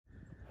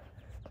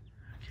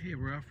Okay,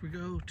 we're off we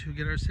go to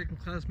get our second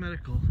class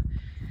medical.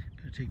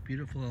 Gonna take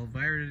beautiful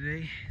Elvira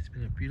today. It's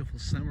been a beautiful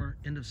summer,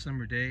 end of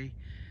summer day.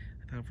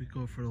 I thought we'd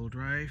go for a little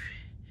drive.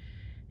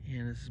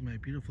 And this is my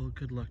beautiful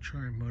Good Luck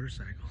Charm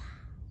motorcycle.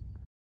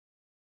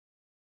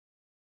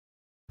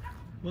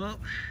 Well,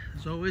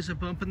 there's always a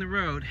bump in the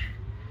road.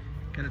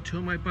 Gotta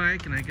tow my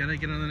bike and I gotta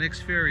get on the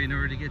next ferry in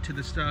order to get to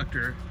this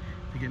doctor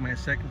to get my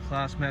second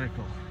class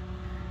medical.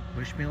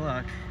 Wish me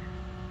luck.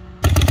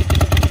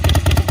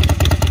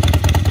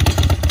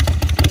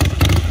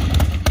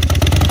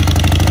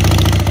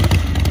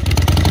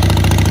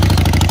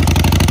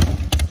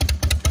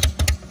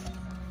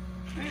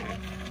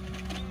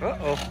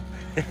 Uh-oh.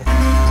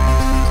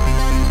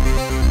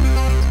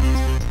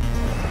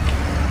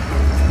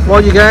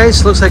 Well, you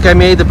guys, looks like I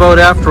made the boat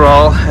after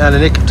all at a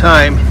nick of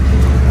time.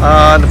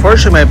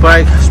 Unfortunately, my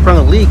bike sprung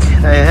a leak.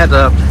 I had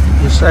to,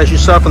 as you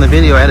saw from the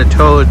video, I had to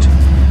tow it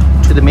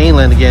to the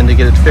mainland again to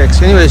get it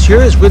fixed. Anyways,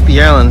 here is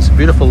Whidbey Island. It's a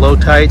beautiful low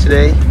tide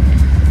today.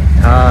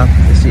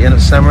 It's the end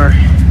of summer.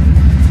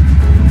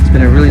 It's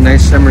been a really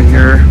nice summer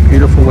here.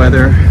 Beautiful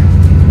weather.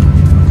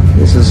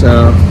 This is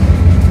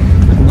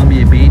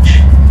Columbia Beach.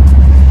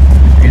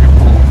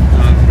 Beautiful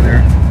dog over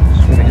there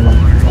swimming in the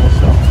water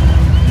also.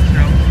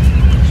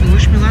 So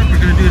wish me luck. We're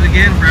going to do it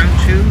again, round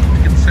 2,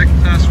 to get the second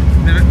class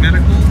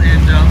medical,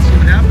 and see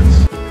what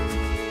happens.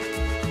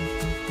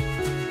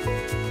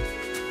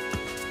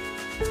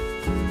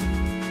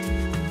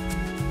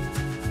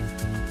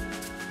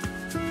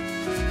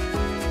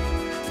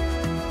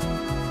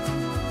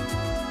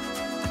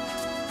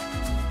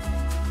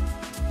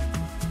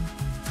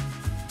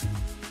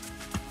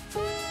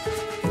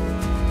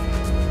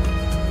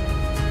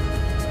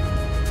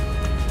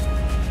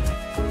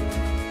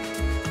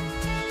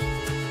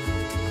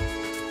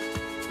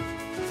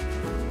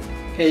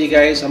 Hey you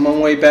guys, I'm on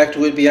my way back to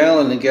Whidbey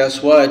Island, and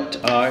guess what?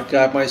 I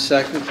got my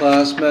second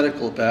class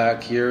medical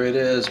back. Here it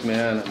is,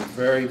 man. I'm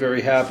very, very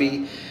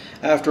happy.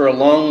 After a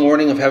long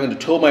morning of having to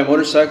tow my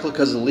motorcycle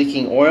because of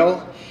leaking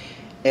oil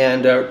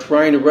and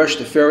trying to rush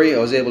the ferry, I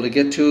was able to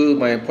get to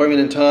my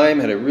appointment in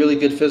time, had a really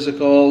good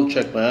physical,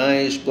 checked my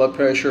eyes, blood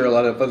pressure, a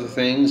lot of other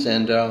things,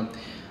 and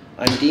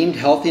I'm deemed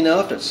healthy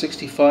enough at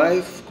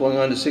 65, going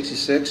on to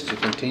 66, to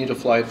continue to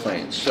fly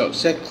planes. So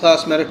second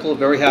class medical,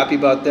 very happy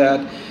about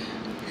that.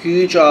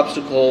 Huge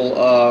obstacle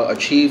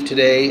achieved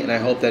today, and I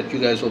hope that you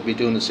guys will be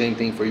doing the same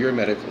thing for your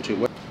medical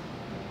too.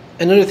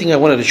 Another thing I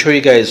wanted to show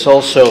you guys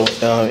also,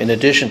 in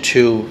addition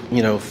to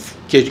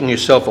getting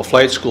yourself a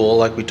flight school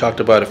like we talked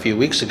about a few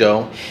weeks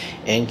ago,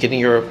 and getting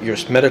your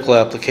medical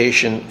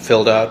application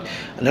filled out.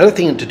 Another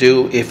thing to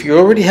do, if you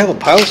already have a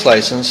pilot's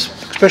license,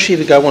 especially if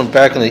you got one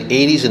back in the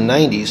 80s and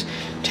 90s,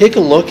 take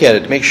a look at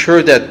it. Make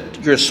sure that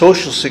your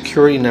social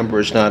security number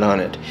is not on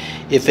it.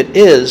 If it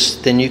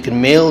is, then you can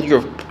mail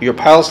your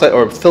pilot's license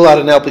or fill out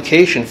an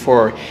application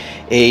for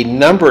a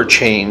number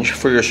change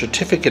for your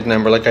certificate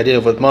number, like I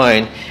did with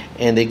mine,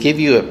 and they give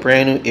you a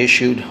brand new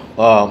issued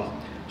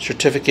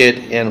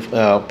certificate and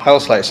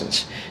pilot's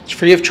license. It's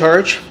free of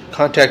charge.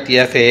 Contact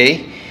the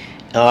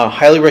FAA.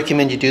 Highly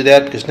recommend you do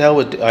that, because now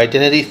with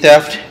identity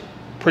theft,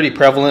 pretty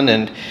prevalent,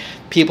 and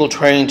people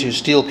trying to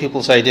steal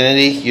people's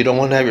identity, you don't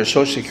want to have your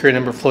social security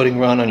number floating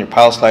around on your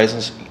pilot's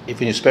license,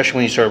 especially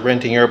when you start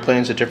renting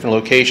airplanes at different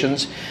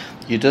locations.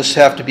 You just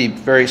have to be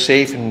very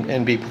safe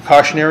and be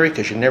precautionary,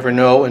 because you never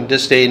know in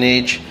this day and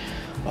age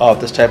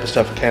this type of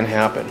stuff can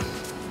happen.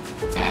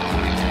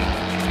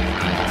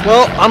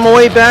 Well, I'm on my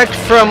way back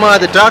from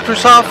the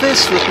doctor's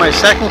office with my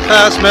second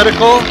class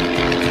medical.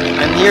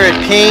 I'm here at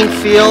Payne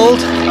Field.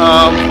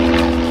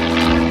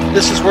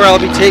 This is where I'll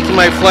be taking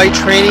my flight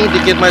training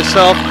to get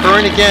myself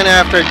current again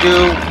after I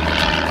do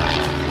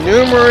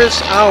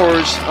numerous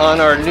hours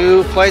on our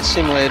new flight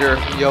simulator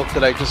yoke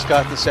that I just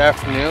got this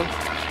afternoon,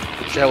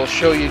 which I will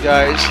show you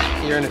guys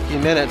here in a few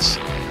minutes.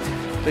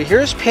 But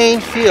here's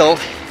Payne Field.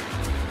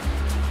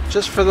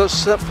 Just for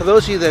those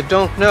of you that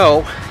don't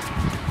know,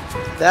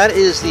 that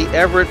is the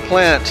Everett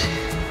plant.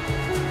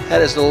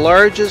 That is the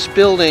largest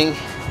building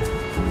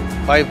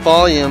by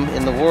volume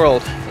in the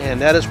world,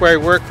 and that is where I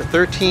worked for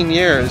 13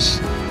 years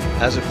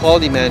as a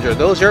quality manager.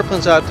 Those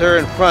airplanes out there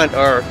in front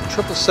are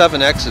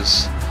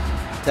 777Xs.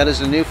 That is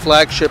the new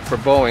flagship for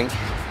Boeing,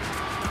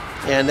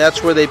 and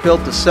that's where they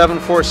built the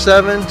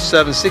 747,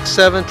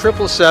 767,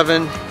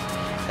 777,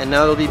 and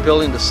now they'll be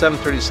building the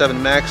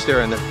 737 MAX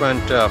there in the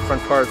front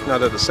part. Now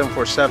that the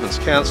 747's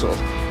canceled.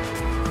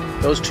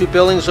 Those two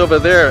buildings over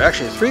there,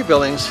 actually 3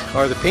 buildings,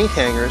 are the paint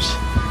hangars.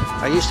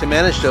 I used to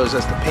manage those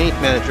as the paint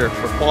manager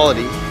for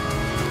quality,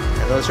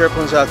 and those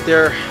airplanes out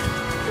there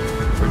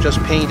were just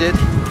painted.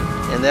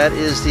 And that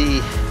is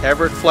the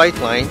Everett flight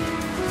line.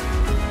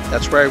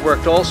 That's where I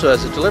worked also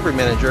as a delivery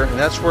manager, and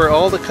that's where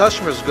all the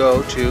customers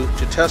go to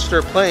test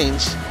their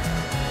planes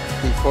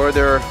before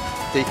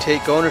they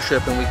take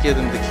ownership, and we give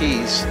them the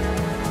keys.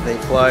 They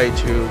fly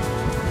to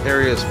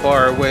areas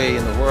far away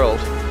in the world.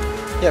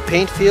 Yeah,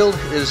 Payne Field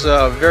is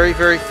very,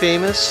 very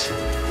famous.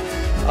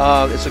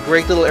 It's a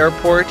great little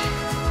airport,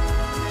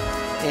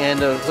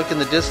 and look in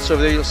the distance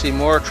over there, you'll see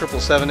more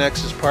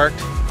 777Xs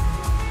parked.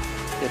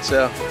 It It's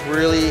a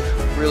really,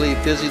 really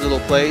busy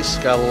little place.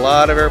 Got a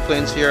lot of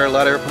airplanes here, a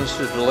lot of airplanes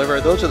to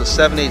deliver. Those are the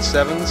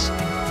 787s,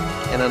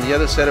 and on the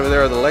other side over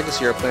there are the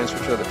legacy airplanes,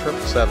 which are the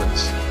 777s.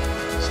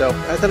 So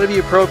I thought it'd be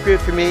appropriate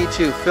for me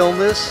to film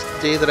this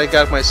the day that I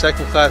got my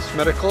second class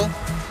medical,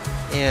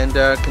 and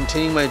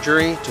continue my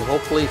journey to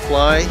hopefully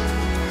fly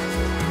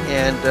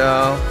and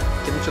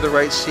get into the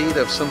right seat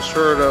of some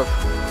sort of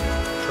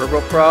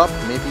turboprop,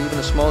 maybe even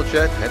a small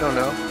jet, I don't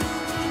know.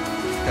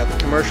 Got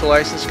the commercial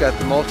license, got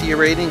the multi-year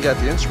rating, got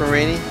the instrument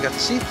rating, got the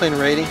seaplane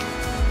rating.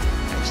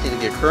 I just need to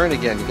get current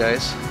again, you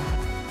guys.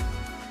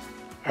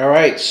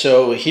 Alright,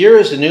 so here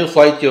is the new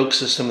flight yoke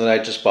system that I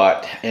just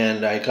bought,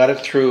 and I got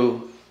it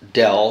through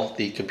Dell,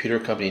 the computer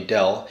company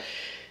Dell.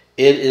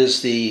 It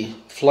is the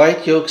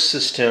flight yoke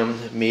system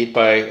made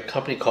by a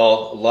company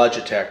called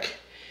Logitech,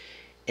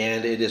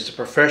 and it is a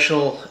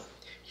professional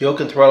yoke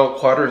and throttle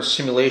quadrant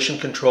simulation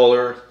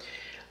controller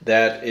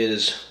that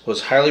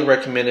was highly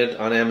recommended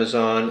on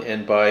Amazon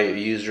and by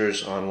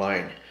users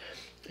online.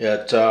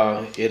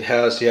 It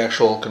has the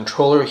actual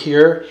controller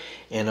here,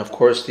 and of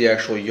course the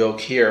actual yoke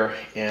here,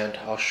 and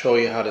I'll show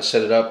you how to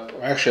set it up.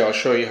 Actually, I'll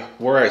show you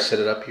where I set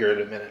it up here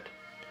in a minute.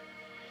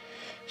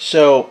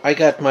 So I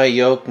got my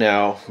yoke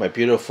now, my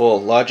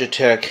beautiful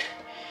Logitech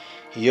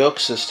yoke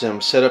system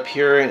set up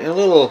here in a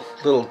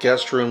little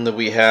guest room that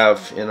we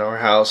have in our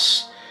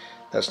house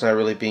that's not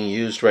really being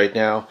used right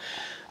now.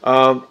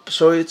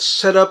 So it's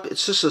set up,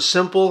 it's just a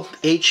simple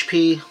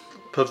HP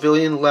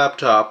Pavilion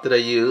laptop that I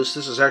use.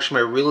 This is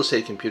actually my real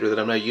estate computer that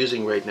I'm not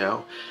using right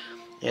now.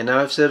 And now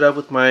I've set it up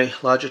with my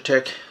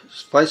Logitech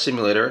flight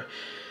simulator,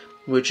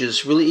 which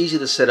is really easy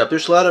to set up.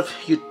 There's a lot of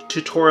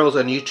tutorials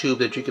on YouTube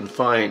that you can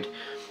find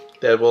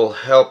that will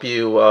help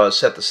you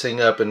set this thing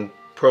up and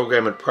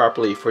program it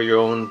properly for your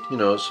own, you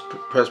know,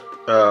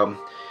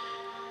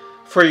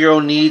 for your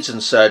own needs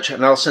and such,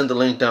 and I'll send the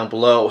link down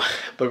below.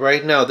 But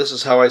right now, this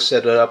is how I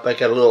set it up. I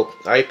got a little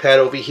iPad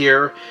over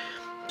here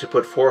to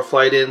put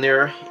ForeFlight in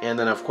there, and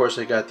then of course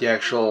I got the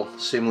actual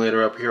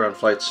simulator up here on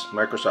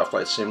Microsoft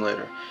Flight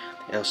Simulator.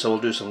 And so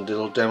we'll do some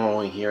little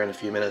demoing here in a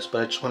few minutes,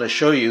 but I just want to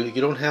show you, you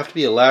don't have to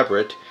be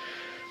elaborate.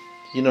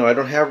 You know, I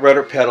don't have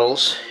rudder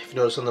pedals. If you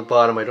notice on the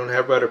bottom, I don't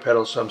have rudder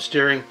pedals, so I'm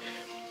steering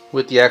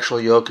with the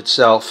actual yoke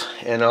itself,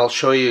 and I'll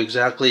show you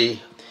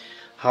exactly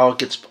how it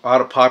gets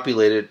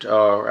auto-populated,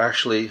 or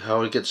actually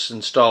how it gets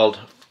installed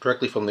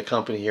directly from the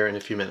company here in a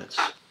few minutes.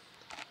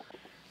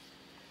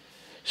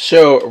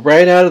 So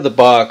right out of the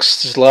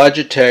box, this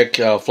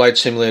Logitech flight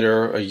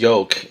simulator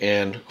yoke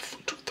and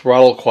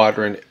throttle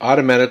quadrant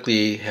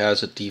automatically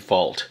has a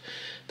default.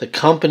 The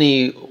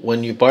company,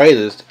 when you buy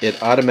this,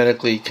 it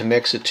automatically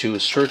connects it to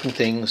certain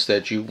things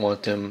that you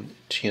want them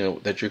to, you know,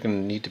 that you're going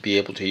to need to be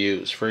able to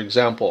use. For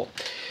example,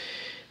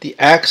 the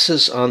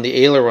axis on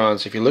the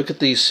ailerons, if you look at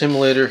the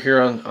simulator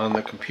here on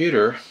the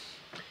computer,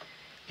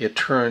 it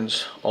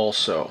turns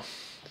also.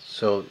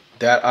 So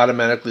that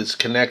automatically is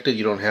connected.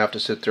 You don't have to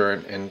sit there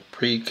and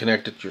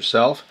pre-connect it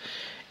yourself.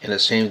 And the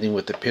same thing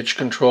with the pitch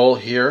control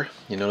here.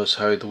 You notice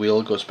how the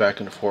wheel goes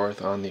back and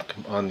forth on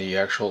the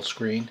actual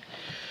screen.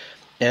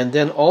 And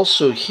then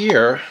also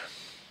here,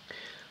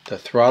 the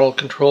throttle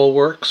control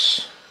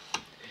works.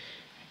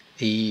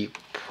 The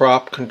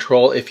prop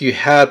control, if you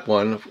had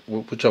one,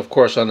 which of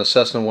course on the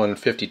Cessna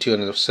 152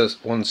 and the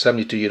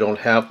 172 you don't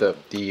have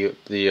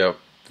the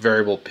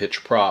variable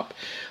pitch prop,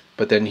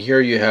 but then here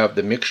you have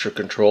the mixture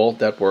control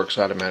that works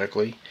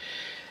automatically.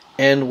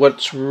 And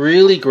what's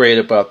really great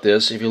about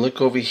this, if you look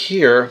over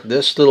here,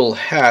 this little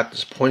hat,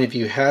 this point of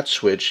view hat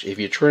switch, if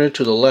you turn it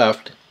to the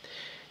left,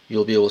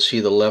 you'll be able to see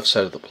the left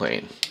side of the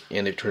plane,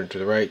 and if you turn it to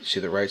the right, you see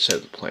the right side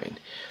of the plane,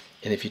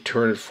 and if you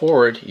turn it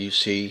forward, you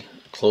see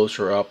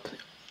closer up,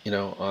 you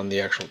know, on the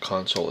actual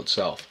console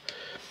itself.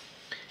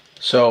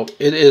 So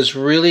it is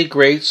really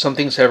great. Some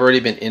things have already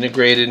been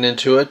integrated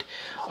into it.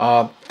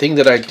 Thing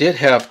that I did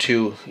have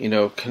to, you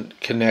know,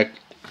 connect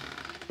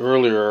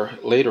later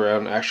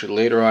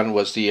on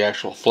was the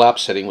actual flap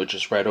setting, which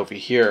is right over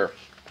here.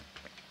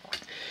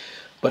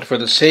 But for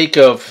the sake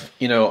of,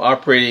 you know,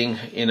 operating,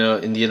 you know,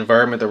 in the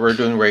environment that we're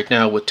doing right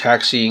now with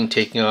taxiing,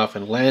 taking off,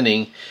 and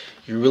landing,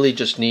 you really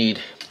just need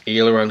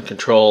aileron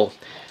control,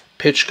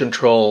 pitch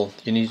control.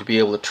 You need to be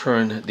able to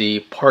turn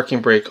the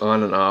parking brake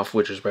on and off,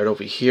 which is right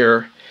over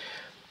here,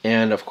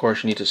 and of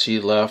course you need to see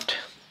left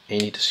and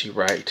you need to see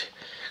right,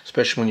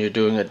 especially when you're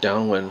doing a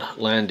downwind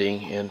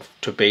landing and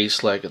to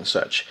base leg and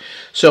such.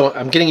 So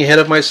I'm getting ahead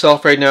of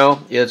myself right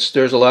now.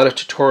 There's a lot of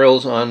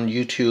tutorials on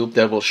YouTube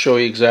that will show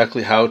you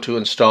exactly how to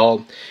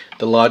install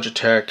the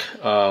Logitech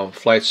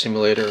flight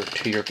simulator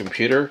to your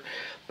computer.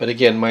 But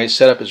again, my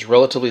setup is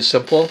relatively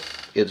simple.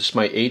 It's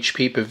my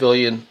HP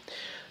Pavilion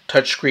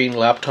touchscreen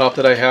laptop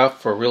that I have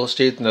for real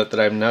estate that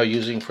I'm now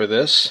using for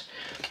this.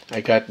 I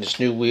got this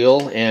new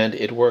wheel, and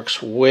it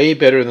works way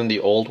better than the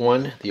old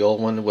one. The old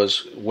one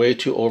was way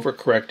too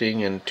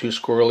overcorrecting and too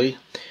squirrely,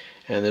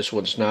 and this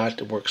one's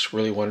not. It works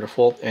really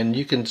wonderful, and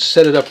you can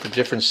set it up for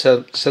different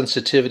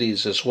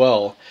sensitivities as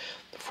well,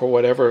 for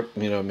whatever,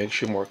 you know,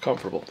 makes you more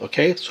comfortable.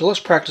 Okay, so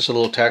let's practice a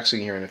little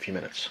taxiing here in a few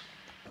minutes.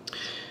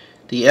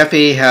 The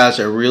FAA has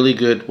a really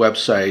good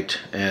website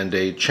and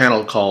a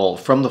channel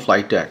called From the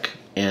Flight Deck,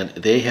 and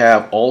they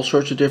have all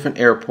sorts of different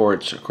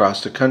airports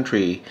across the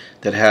country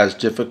that has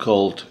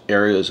difficult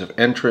areas of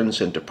entrance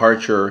and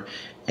departure,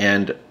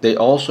 and they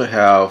also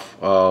have,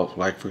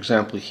 like for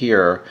example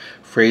here,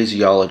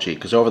 phraseology,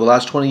 because over the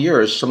last 20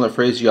 years some of the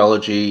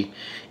phraseology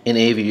in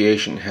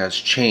aviation has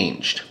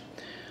changed,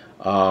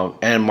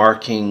 and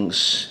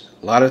markings,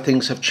 a lot of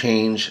things have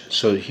changed.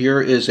 So here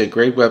is a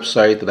great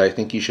website that I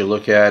think you should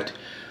look at.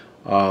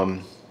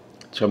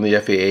 It's from the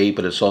FAA,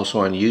 but it's also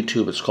on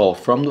YouTube. It's called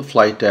From the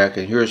Flight Deck,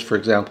 and here's, for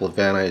example,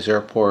 Van Nuys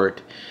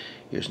Airport.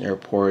 Here's an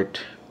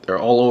airport. They're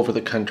all over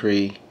the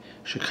country.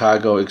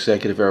 Chicago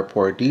Executive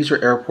Airport. These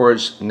are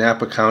airports in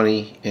Napa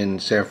County in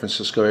San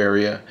Francisco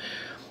area.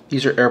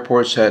 These are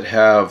airports that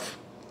have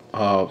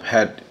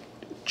had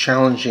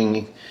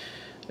challenging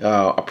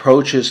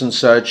approaches and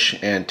such,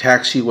 and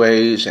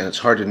taxiways, and it's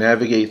hard to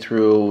navigate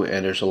through,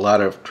 and there's a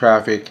lot of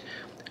traffic.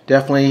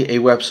 Definitely a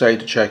website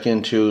to check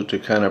into to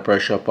kind of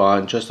brush up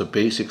on just the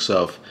basics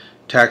of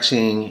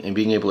taxiing and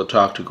being able to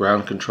talk to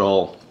ground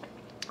control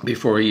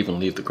before we even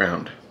leave the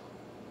ground.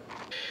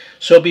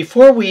 So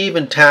before we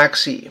even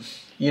taxi,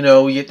 you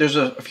know, there's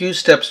a few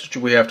steps that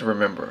we have to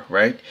remember,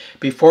 right?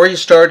 Before you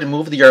start to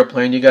move the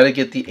airplane, you got to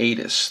get the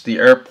ATIS, the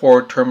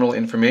Airport Terminal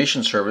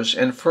Information Service,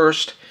 and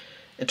first,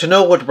 to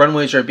know what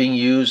runways are being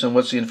used and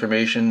what's the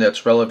information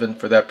that's relevant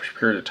for that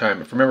period of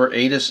time. If remember,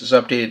 ATIS is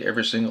updated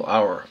every single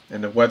hour,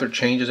 and the weather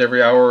changes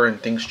every hour,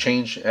 and things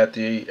change at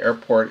the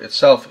airport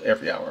itself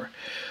every hour.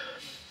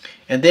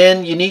 And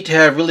then you need to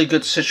have really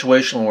good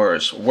situational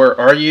awareness. Where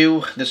are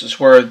you? This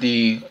is where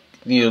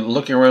you're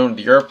looking around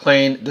the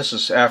airplane. This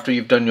is after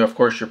you've done, of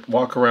course, your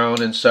walk around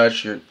and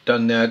such. You've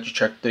done that. You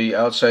check the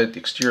outside, the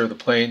exterior of the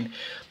plane.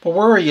 But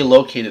where are you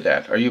located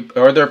at?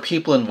 Are there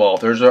people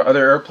involved? Are there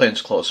other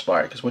airplanes close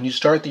by? Because when you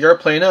start the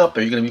airplane up,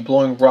 are you going to be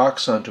blowing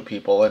rocks onto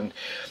people? And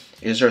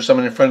is there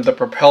someone in front of the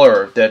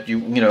propeller that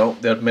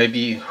that may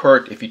be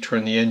hurt if you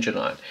turn the engine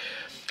on?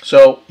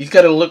 So you've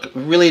got to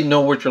really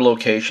know what your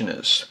location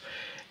is.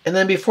 And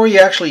then before you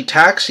actually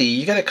taxi,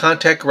 you got to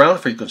contact ground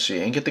frequency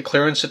and get the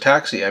clearance to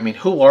taxi. I mean,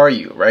 who are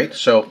you, right?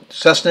 So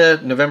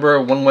Cessna November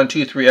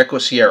 1123 Echo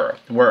Sierra.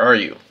 Where are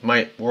you?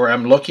 Where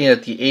I'm looking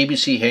at the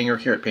ABC hangar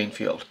here at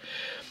Painfield.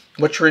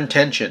 What's your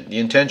intention? The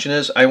intention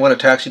is I want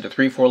to taxi to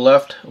 34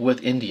 left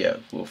with India.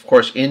 Of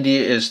course,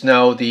 India is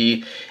now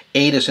the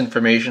ATIS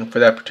information for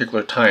that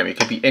particular time. It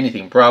could be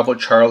anything, Bravo,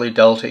 Charlie,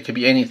 Delta, it could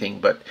be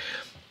anything, but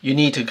you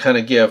need to kind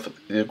of give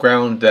the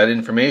ground that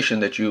information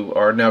that you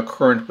are now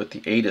current with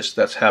the ATIS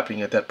that's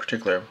happening at that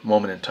particular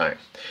moment in time.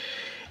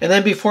 And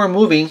then before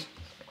moving,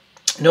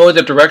 know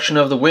the direction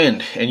of the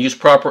wind and use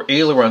proper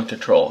aileron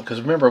control.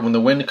 Because remember, when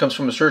the wind comes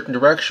from a certain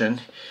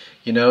direction,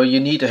 you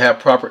need to have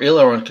proper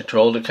aileron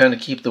control to kind of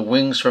keep the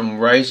wings from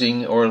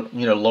rising or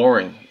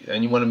lowering.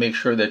 And you want to make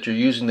sure that you're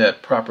using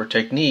that proper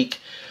technique,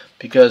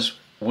 because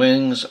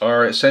wings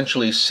are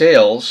essentially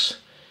sails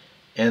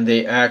and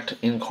they act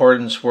in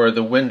accordance where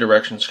the wind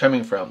direction is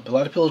coming from. A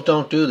lot of people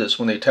don't do this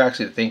when they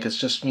taxi. They think it's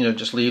just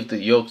just leave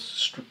the yoke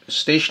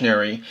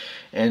stationary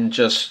and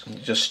just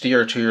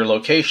steer to your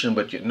location.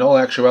 But in all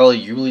actuality,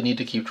 you really need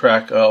to keep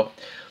track of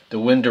the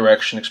wind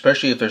direction,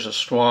 especially if there's a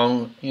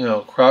strong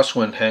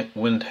crosswind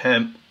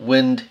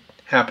wind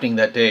happening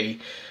that day,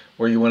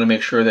 where you want to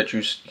make sure that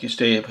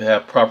you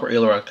have proper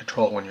aileron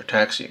control when you're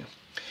taxiing.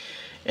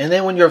 And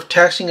then when you're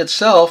taxiing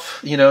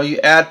itself, you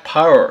add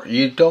power.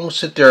 You don't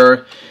sit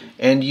there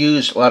and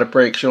use a lot of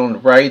brakes. You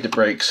don't ride the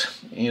brakes.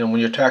 When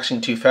you're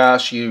taxiing too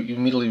fast, you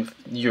immediately,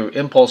 your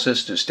impulse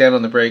is to stand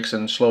on the brakes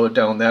and slow it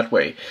down that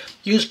way.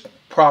 Use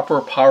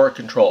proper power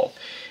control.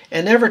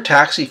 And never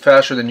taxi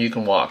faster than you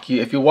can walk.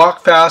 If you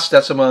walk fast,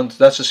 that's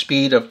a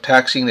speed of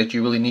taxiing that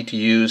you really need to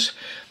use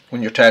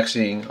when you're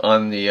taxiing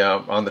on the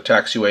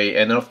taxiway.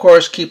 And then of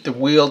course, keep the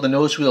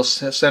nose wheel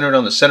centered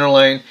on the center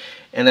line,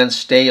 and then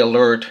stay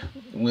alert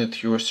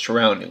with your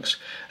surroundings.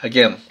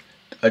 Again,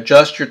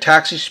 adjust your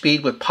taxi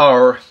speed with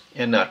power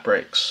and not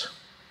brakes.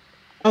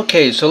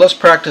 Okay, so let's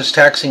practice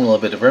taxiing a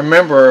little bit.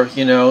 Remember,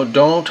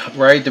 don't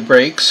ride the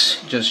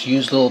brakes. Just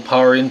use little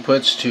power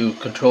inputs to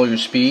control your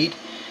speed.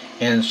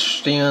 And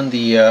stay on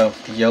the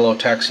yellow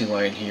taxi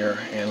line here,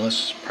 and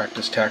let's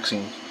practice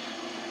taxiing.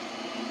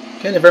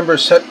 Okay, November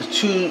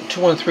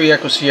 213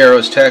 Echo Sierra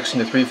is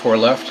taxiing to 34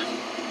 left.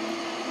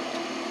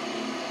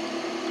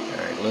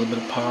 Alright, a little bit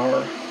of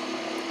power.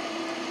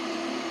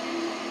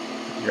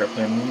 The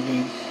airplane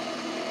moving.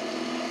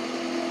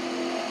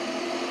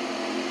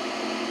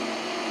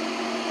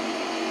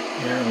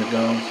 There we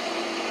go.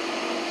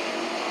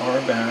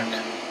 Power back.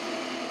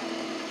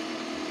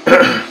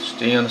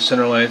 Stay on the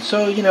center line.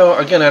 So,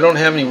 again, I don't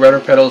have any rudder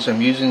pedals.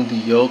 I'm using the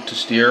yoke to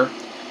steer.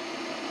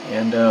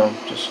 And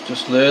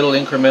just little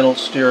incremental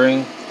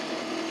steering.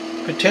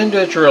 Pretend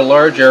that you're a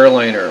large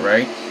airliner,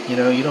 right? You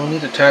don't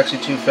need to taxi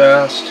too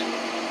fast.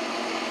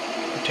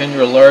 Pretend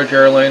you're a large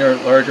airliner.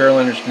 Large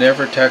airliners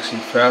never taxi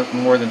fast,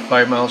 more than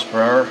 5 miles per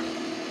hour.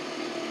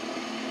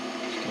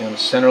 Stay on the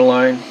center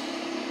line.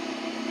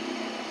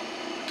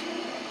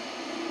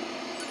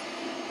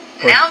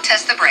 Now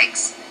test the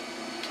brakes.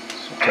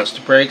 Test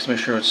the brakes, make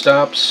sure it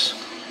stops.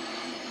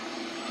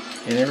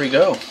 And there we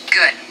go.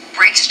 Good.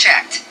 Brakes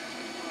checked.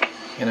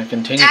 And I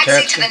continue taxi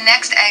taxiing. to the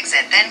next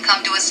exit, then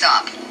come to a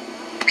stop.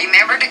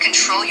 Remember to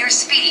control your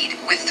speed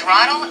with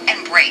throttle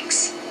and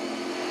brakes.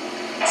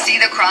 See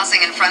the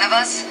crossing in front of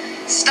us?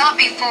 Stop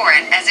before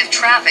it as if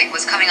traffic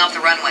was coming off the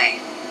runway.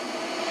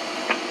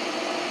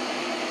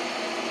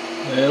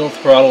 Little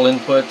throttle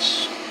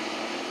inputs.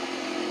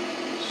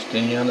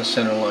 Stay on the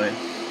center line.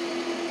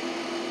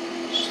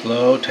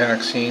 Slow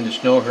taxiing,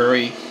 there's no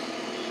hurry.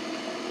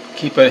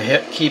 Keep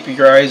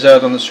your eyes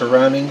out on the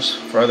surroundings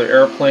for other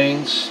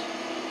airplanes,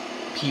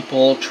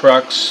 people,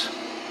 trucks.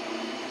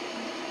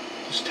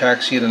 Just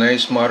taxi at a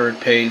nice moderate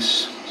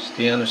pace.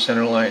 Stay on the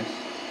center line.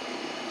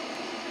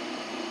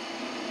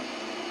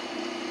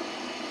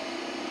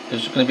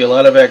 There's going to be a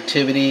lot of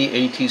activity,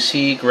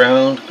 ATC,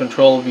 ground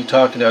control, will be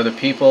talking to other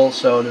people,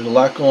 so there's a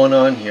lot going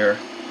on here.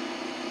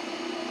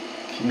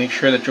 Make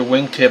sure that your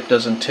wingtip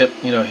doesn't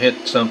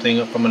hit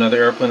something from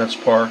another airplane that's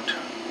parked,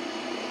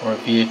 or a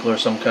vehicle or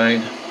some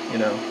kind.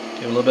 Give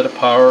a little bit of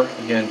power.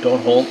 Again,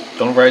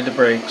 don't ride the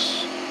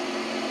brakes.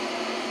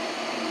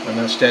 I'm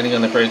not standing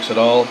on the brakes at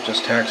all,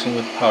 just taxiing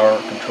with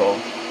power control.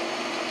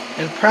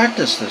 And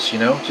practice this,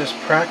 just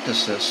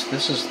practice this.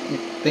 This is the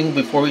thing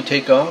before we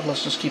take off.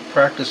 Let's just keep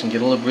practicing,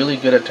 get really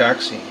good at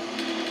taxiing.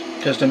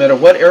 Because no matter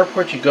what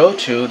airport you go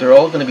to, they're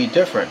all going to be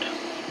different,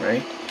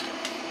 right?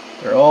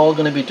 They're all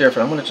going to be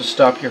different. I'm going to just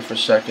stop here for a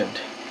second.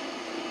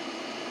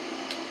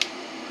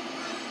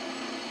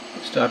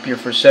 Stop here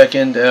for a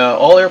second.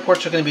 All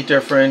airports are going to be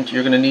different.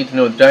 You're going to need to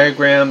know the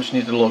diagrams, you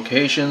need the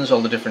locations,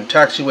 all the different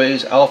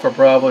taxiways, Alpha,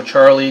 Bravo,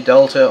 Charlie,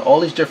 Delta, all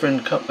these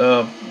different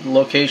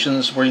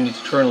locations where you need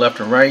to turn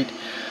left and right,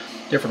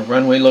 different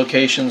runway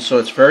locations. So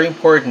it's very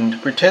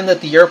important. Pretend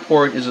that the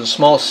airport is a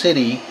small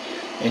city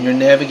and you're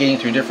navigating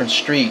through different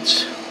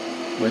streets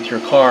with your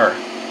car.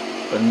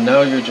 But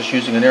now you're just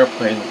using an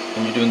airplane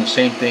and you're doing the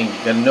same thing.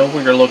 You got to know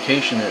where your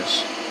location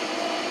is.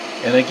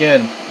 And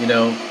again,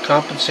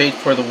 compensate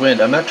for the wind.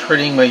 I'm not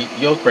turning my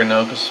yoke right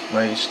now because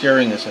my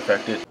steering is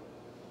affected.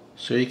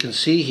 So you can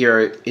see here,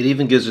 it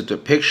even gives a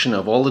depiction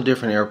of all the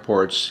different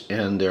airports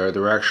and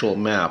their actual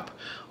map.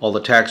 All the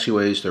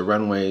taxiways, the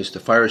runways, the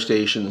fire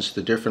stations,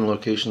 the different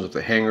locations of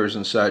the hangars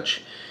and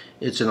such.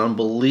 It's an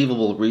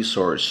unbelievable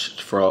resource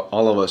for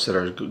all of us that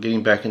are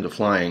getting back into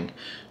flying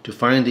to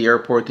find the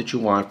airport that you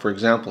want. For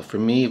example, for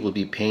me, it would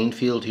be Payne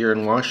Field here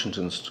in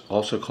Washington,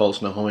 also called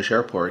Snohomish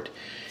Airport.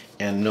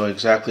 And know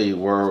exactly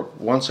where,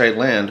 once I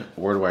land,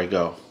 where do I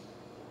go?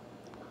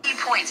 Key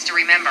points to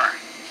remember.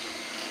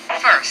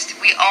 First,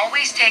 we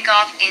always take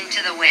off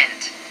into the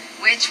wind,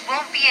 which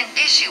won't be an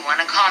issue on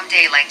a calm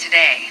day like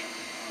today.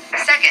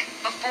 Second,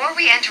 before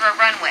we enter a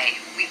runway,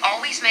 we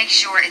always make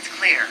sure it's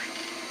clear.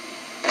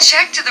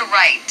 Check to the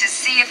right to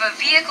see if a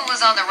vehicle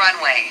is on the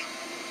runway,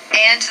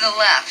 and to the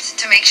left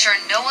to make sure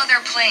no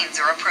other planes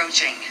are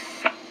approaching.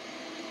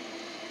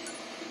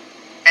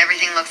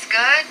 Everything looks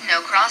good, no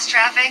cross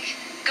traffic.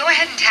 Go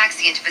ahead and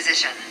taxi into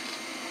position.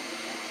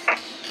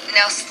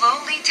 Now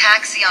slowly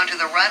taxi onto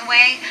the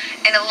runway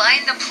and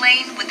align the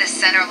plane with the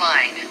center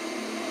line.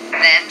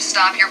 Then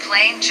stop your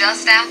plane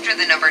just after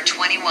the number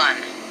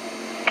 21.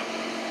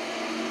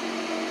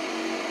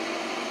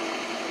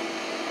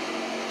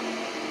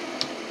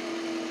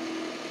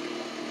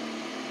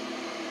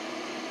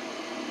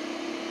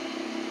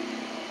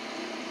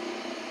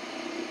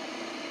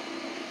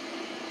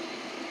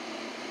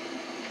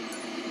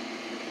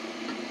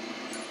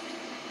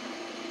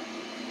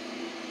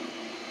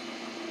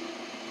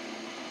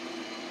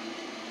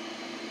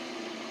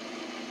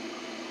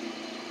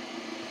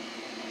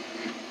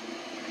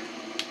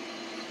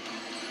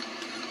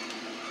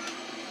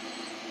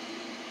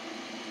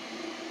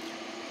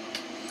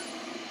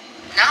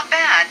 Not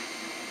bad.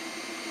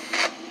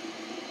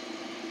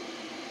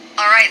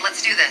 Alright,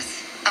 let's do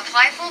this.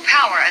 Apply full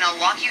power and I'll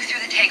walk you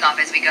through the takeoff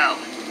as we go.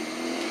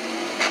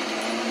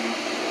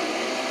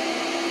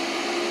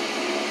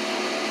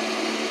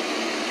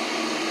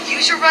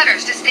 Use your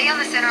rudders to stay on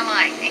the center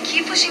line and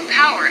keep pushing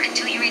power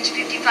until you reach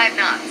 55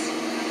 knots.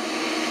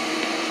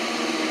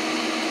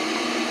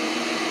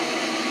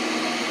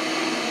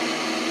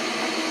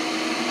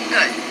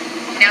 Good.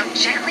 Now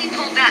gently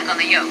pull back on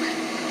the yoke.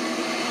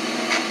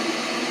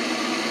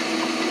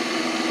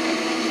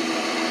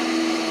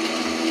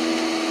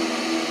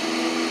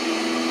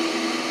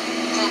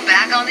 Pull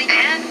back on the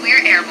and we're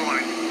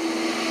airborne.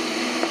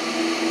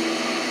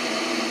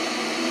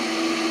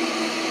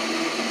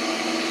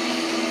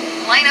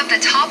 Line up the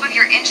top of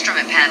your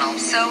instrument panel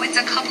so it's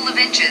a couple of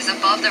inches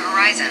above the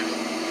horizon.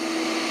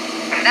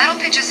 That'll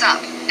pitch us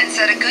up and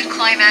set a good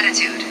climb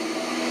attitude.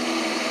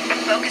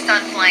 Focus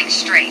on flying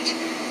straight.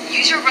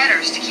 Use your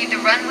rudders to keep the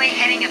runway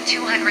heading of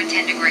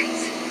 210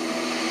 degrees.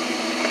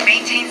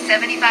 Maintain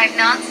 75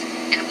 knots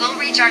and we'll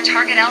reach our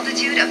target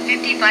altitude of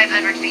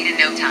 5,500 feet in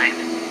no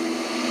time.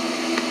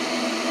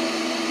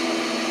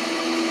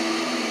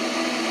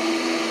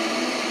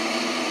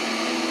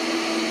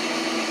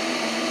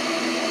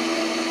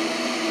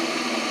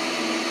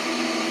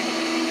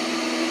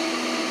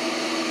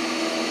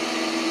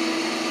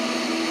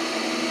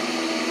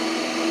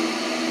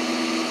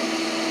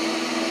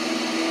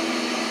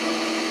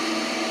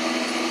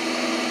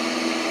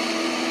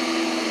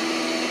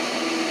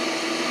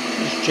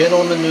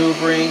 Gentle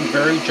maneuvering,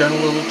 very gentle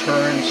little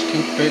turns,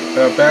 keep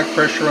back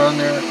pressure on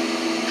there,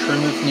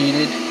 trim if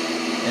needed,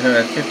 and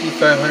at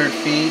 5,500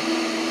 feet,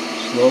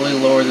 slowly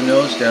lower the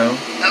nose down.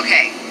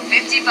 Okay,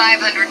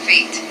 5,500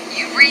 feet.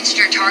 You've reached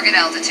your target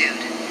altitude.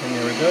 And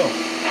there we go.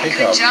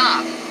 Good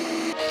job.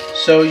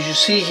 So as you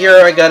see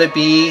here, I got a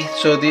B.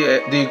 So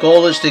the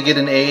goal is to get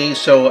an A.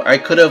 So I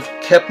could have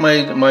kept my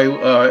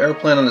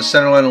airplane on the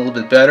center line a little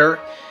bit better,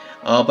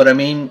 but I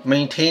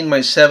maintained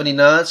my 70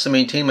 knots, I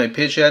maintained my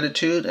pitch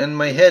attitude and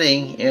my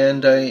heading,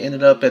 and I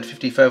ended up at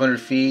 5,500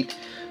 feet,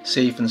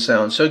 safe and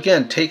sound. So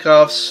again,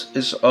 takeoffs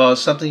is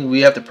something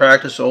we have to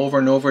practice over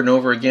and over and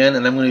over again,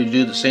 and I'm going to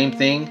do the same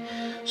thing.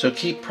 So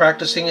keep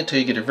practicing until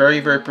you get very,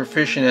 very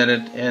proficient at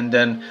it, and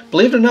then,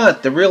 believe it or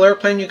not, the real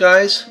airplane, you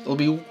guys, will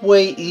be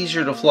way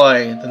easier to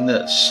fly than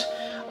this.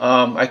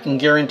 I can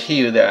guarantee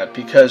you that,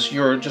 because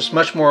you're just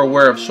much more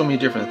aware of so many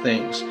different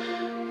things.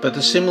 But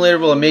the simulator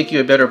will make you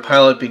a better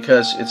pilot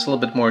because it's a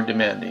little bit more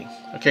demanding.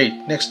 Okay,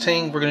 next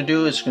thing we're going to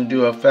do is going to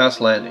do a fast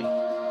landing.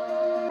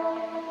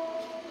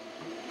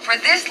 For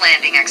this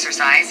landing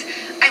exercise,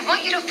 I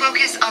want you to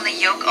focus on the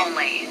yoke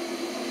only.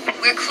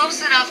 We're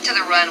close enough to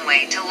the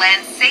runway to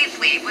land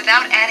safely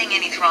without adding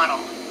any throttle.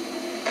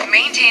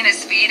 Maintain a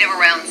speed of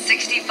around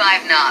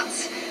 65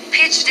 knots.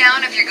 Pitch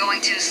down if you're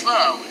going too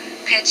slow.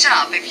 Pitch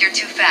up if you're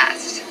too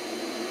fast.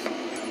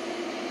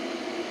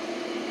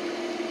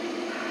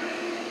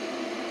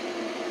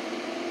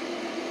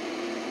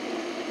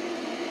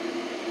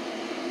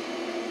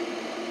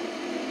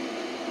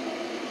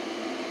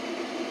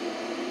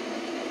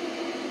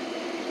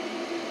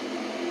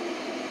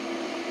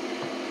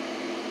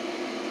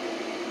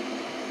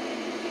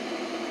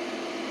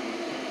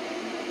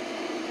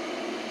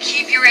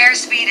 Keep your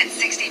airspeed at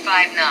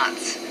 65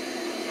 knots.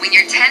 When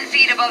you're 10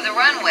 feet above the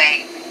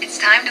runway, it's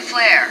time to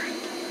flare.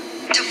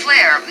 To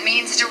flare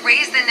means to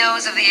raise the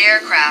nose of the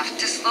aircraft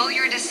to slow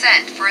your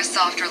descent for a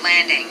softer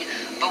landing,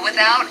 but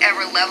without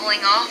ever leveling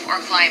off or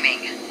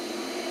climbing.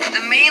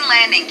 The main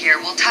landing gear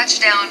will touch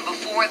down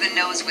before the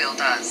nose wheel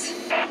does.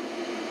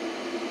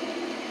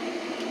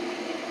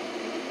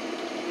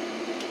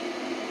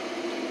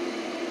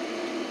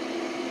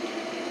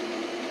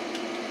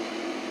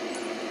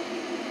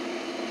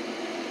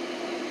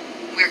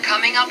 We're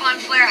coming up on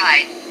flare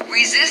height.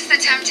 Resist the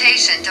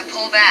temptation to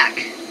pull back.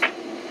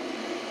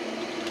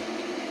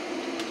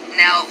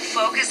 Now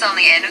focus on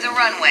the end of the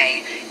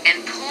runway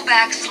and pull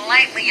back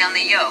slightly on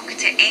the yoke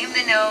to aim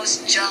the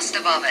nose just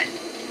above it.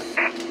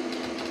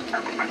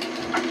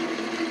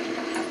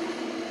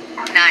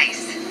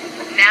 Nice.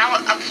 Now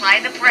apply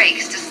the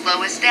brakes to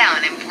slow us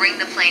down and bring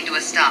the plane to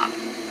a stop.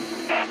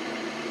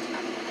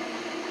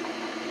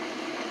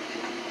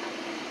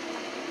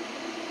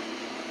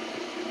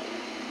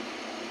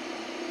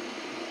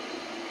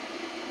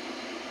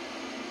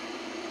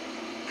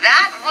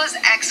 That was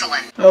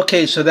excellent.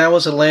 Okay, so that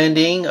was a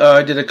landing.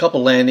 I did a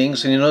couple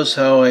landings, and you notice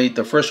how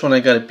the first one I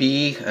got a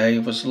B. I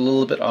was a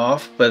little bit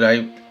off, but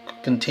I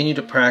continued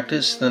to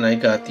practice. Then I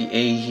got the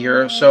A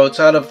here. So it's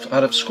out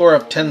of score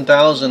of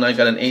 10,000, I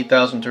got an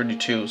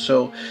 8,032.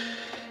 So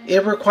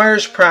it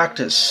requires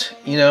practice.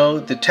 You know,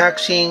 the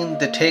taxiing,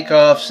 the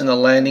takeoffs, and the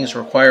landings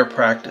require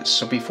practice.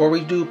 So before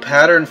we do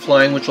pattern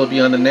flying, which will be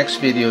on the next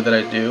video that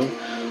I do,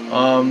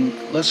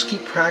 let's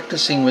keep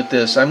practicing with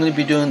this. I'm going to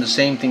be doing the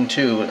same thing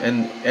too,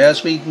 and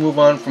as we move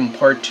on from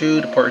part 2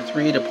 to part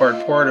 3 to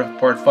part 4 to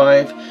part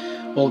 5,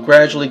 we'll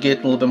gradually get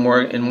a little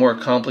bit more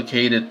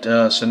complicated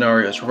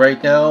scenarios.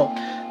 Right now,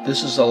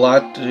 this is a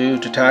lot to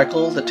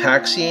tackle, the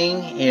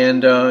taxiing,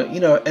 and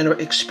you know,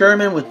 and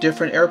experiment with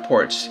different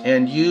airports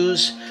and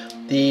use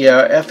the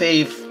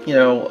FAA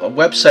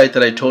website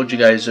that I told you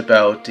guys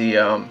about,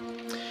 the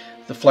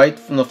flight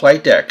from the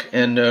flight deck,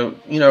 and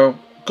you know,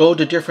 go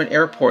to different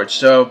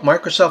airports.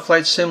 Microsoft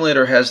Flight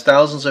Simulator has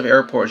thousands of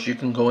airports you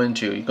can go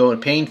into. You go to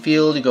Payne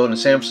Field, you go to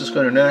San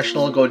Francisco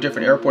International, go to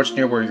different airports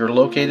near where you're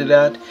located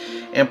at,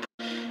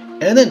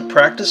 and then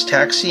practice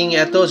taxiing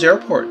at those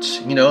airports,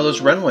 you know,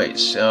 those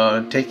runways,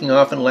 taking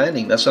off and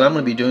landing. That's what I'm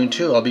going to be doing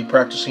too. I'll be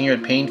practicing here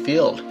at Payne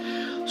Field.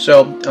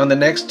 So on the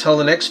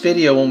next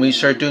video, when we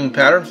start doing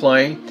pattern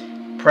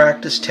flying,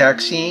 practice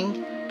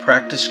taxiing,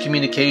 practice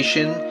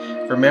communication.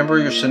 Remember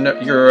your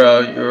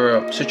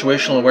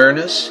situational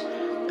awareness.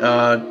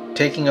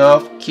 Taking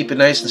off, keep it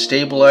nice and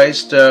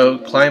stabilized,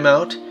 climb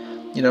out,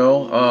 you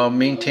know,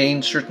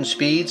 maintain certain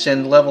speeds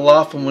and level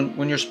off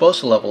when you're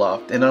supposed to level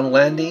off. And on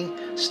landing,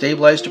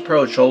 stabilized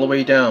approach all the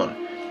way down,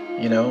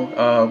 you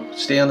know,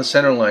 stay on the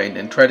center line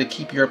and try to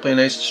keep your airplane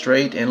nice and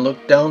straight and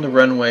look down the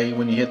runway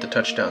when you hit the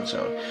touchdown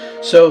zone.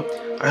 So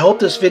I hope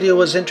this video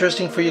was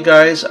interesting for you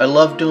guys. I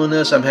love doing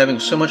this. I'm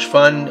having so much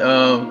fun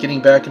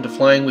getting back into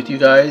flying with you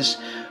guys.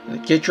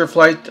 Get your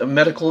flight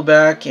medical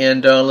back,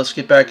 and let's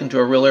get back into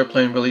a real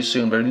airplane really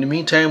soon. But in the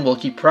meantime, we'll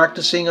keep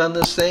practicing on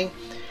this thing.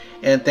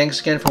 And thanks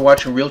again for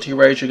watching Realty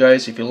Rides, you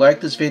guys. If you like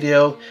this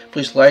video,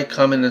 please like,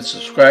 comment, and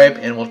subscribe.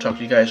 And we'll talk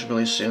to you guys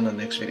really soon on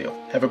the next video.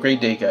 Have a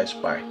great day, guys.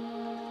 Bye.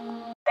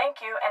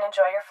 Thank you, and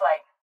enjoy your flight.